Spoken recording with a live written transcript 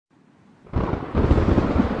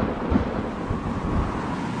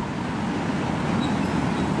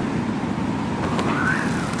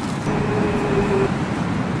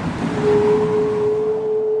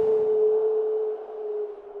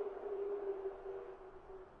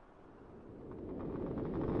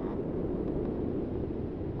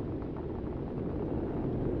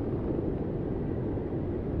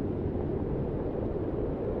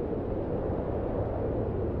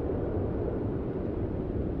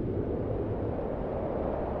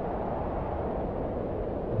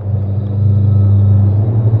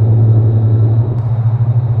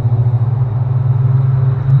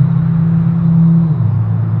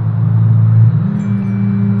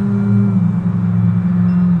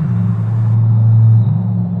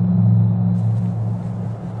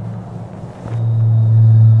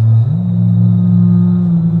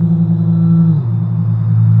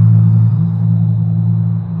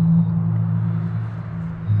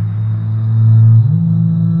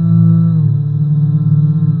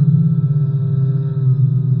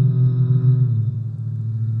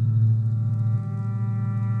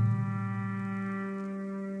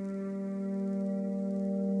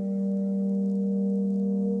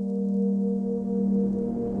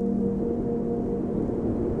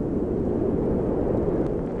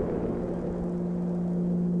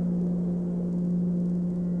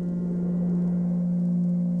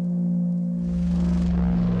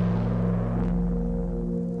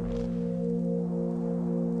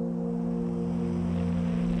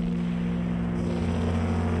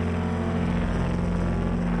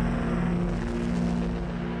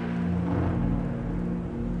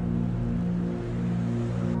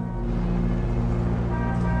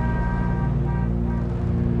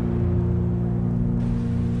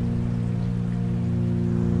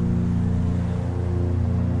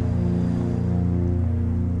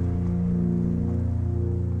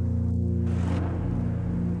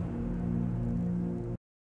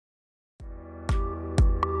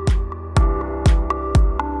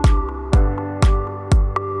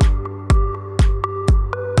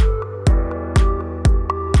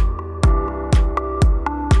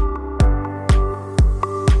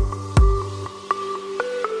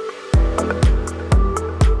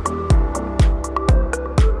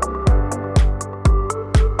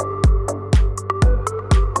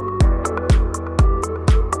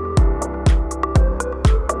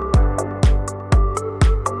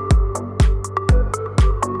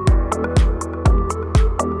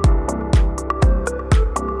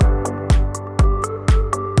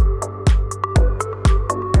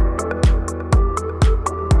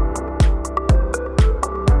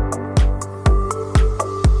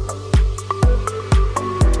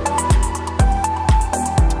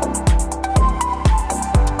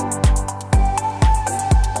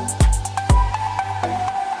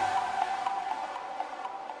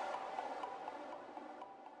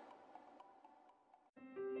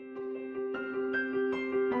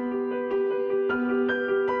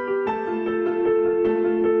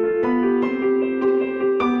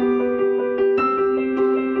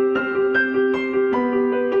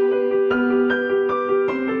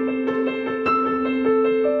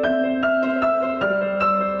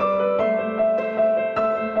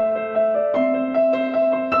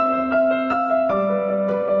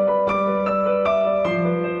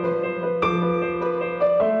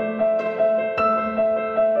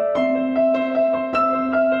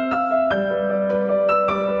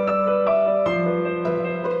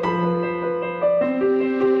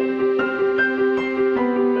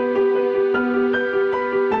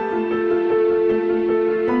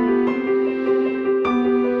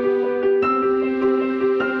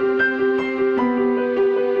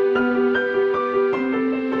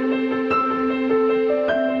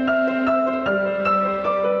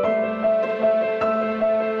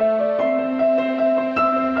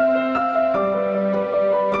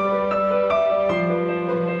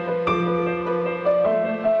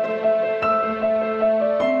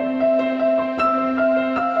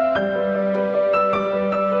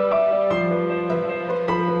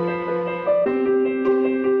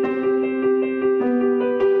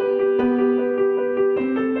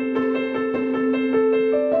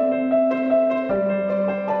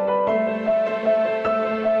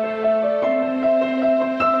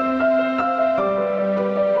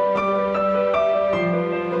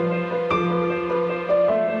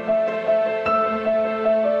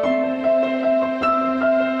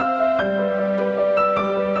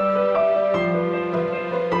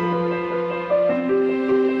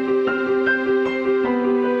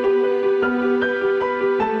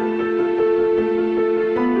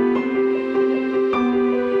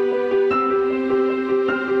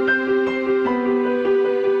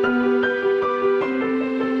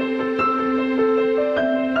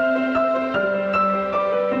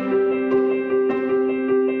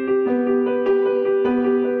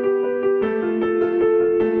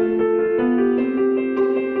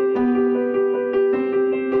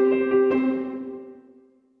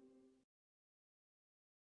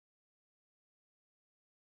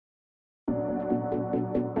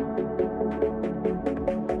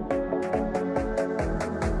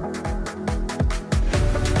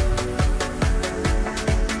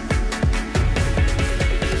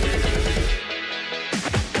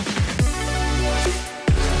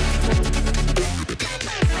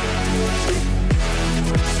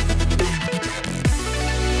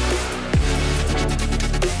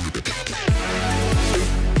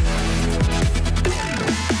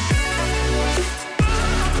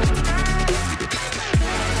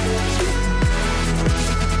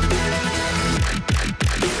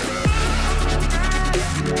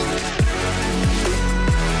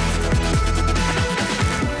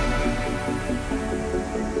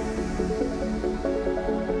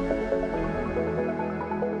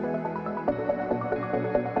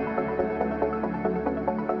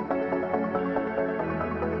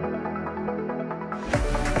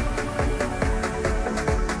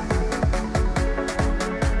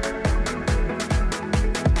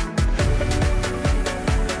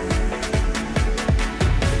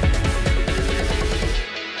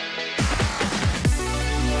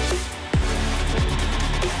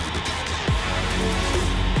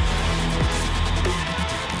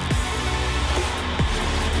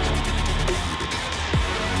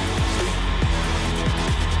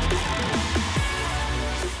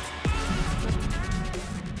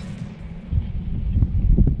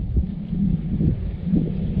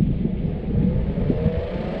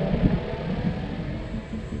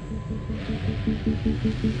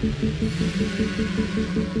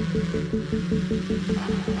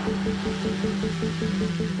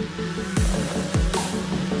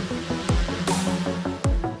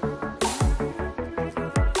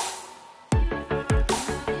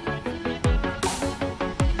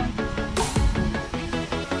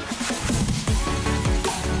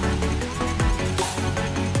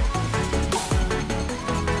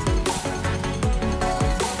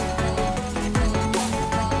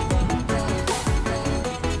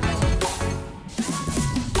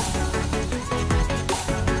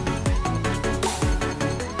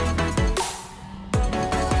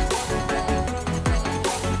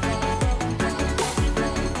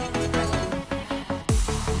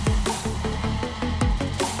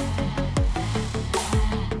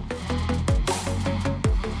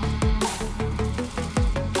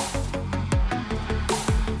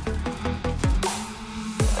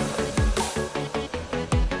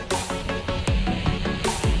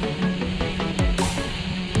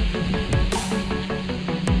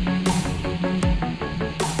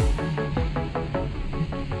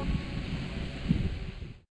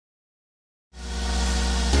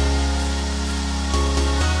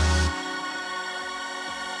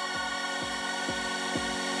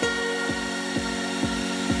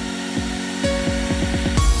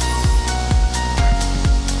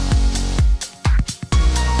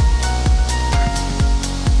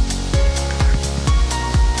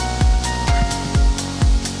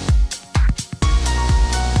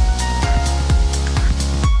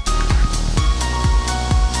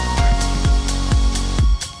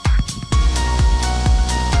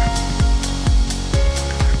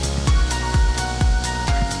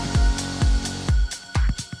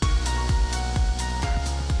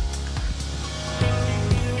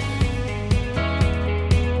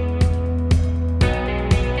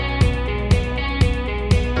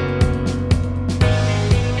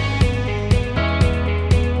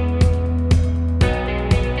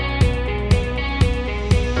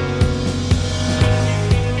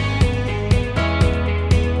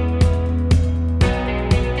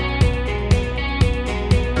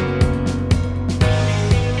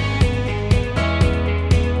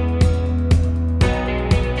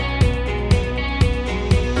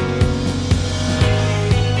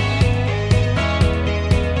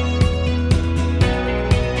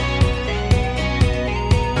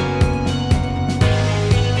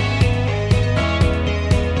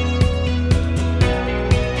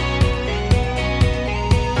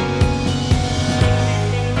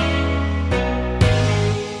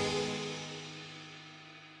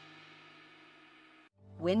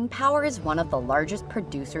Wind power is one of the largest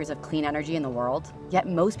producers of clean energy in the world, yet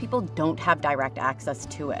most people don't have direct access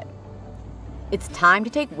to it. It's time to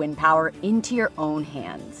take wind power into your own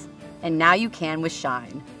hands, and now you can with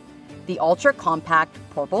Shine, the ultra-compact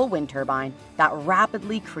portable wind turbine that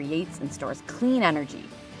rapidly creates and stores clean energy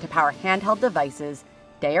to power handheld devices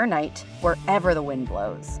day or night, wherever the wind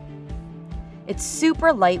blows. It's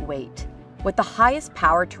super lightweight, with the highest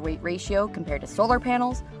power-to-weight ratio compared to solar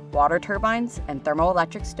panels, water turbines, and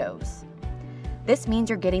thermoelectric stoves. This means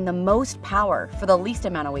you're getting the most power for the least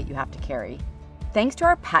amount of weight you have to carry. Thanks to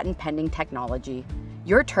our patent-pending technology,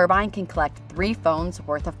 your turbine can collect 3 phones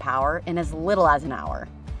worth of power in as little as an hour.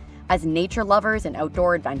 As nature lovers and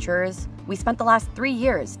outdoor adventurers, we spent the last 3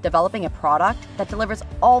 years developing a product that delivers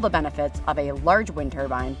all the benefits of a large wind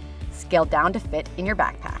turbine, scaled down to fit in your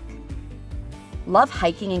backpack. Love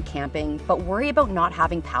hiking and camping, but worry about not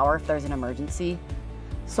having power if there's an emergency?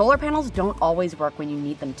 Solar panels don't always work when you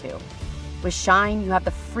need them to. With Shine, you have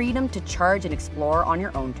the freedom to charge and explore on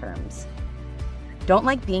your own terms. Don't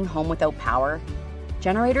like being home without power?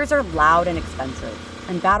 Generators are loud and expensive,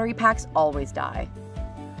 and battery packs always die.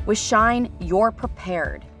 With Shine, you're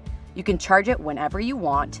prepared. You can charge it whenever you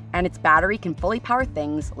want, and its battery can fully power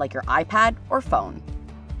things like your iPad or phone.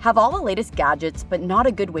 Have all the latest gadgets, but not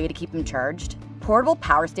a good way to keep them charged? Portable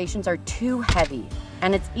power stations are too heavy,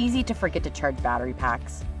 and it's easy to forget to charge battery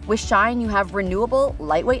packs. With Shine, you have renewable,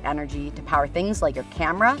 lightweight energy to power things like your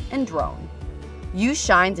camera and drone. Use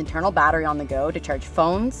Shine's internal battery on the go to charge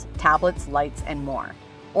phones, tablets, lights, and more.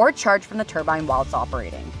 Or charge from the turbine while it's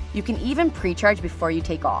operating. You can even pre-charge before you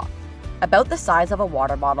take off. About the size of a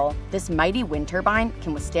water bottle, this mighty wind turbine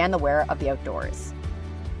can withstand the wear of the outdoors.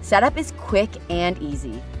 Setup is quick and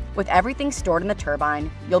easy. With everything stored in the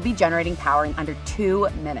turbine, you'll be generating power in under 2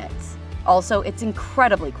 minutes. Also, it's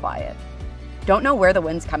incredibly quiet. Don't know where the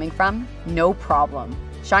wind's coming from? No problem.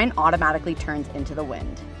 Shine automatically turns into the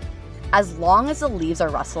wind. As long as the leaves are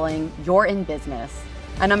rustling, you're in business.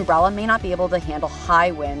 An umbrella may not be able to handle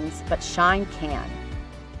high winds, but Shine can.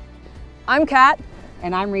 I'm Kat.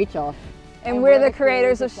 And I'm Rachel. And we're the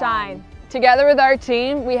creators of Shine. Together with our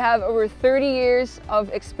team, we have over 30 years of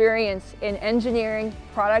experience in engineering,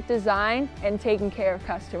 product design, and taking care of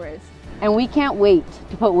customers. And we can't wait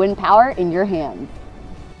to put wind power in your hands.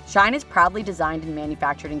 Shine is proudly designed and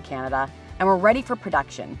manufactured in Canada, and we're ready for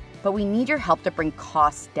production, but we need your help to bring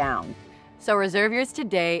costs down. So reserve yours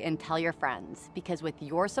today and tell your friends, because with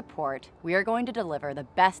your support, we are going to deliver the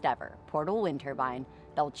best ever portable wind turbine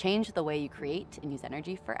that will change the way you create and use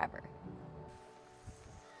energy forever.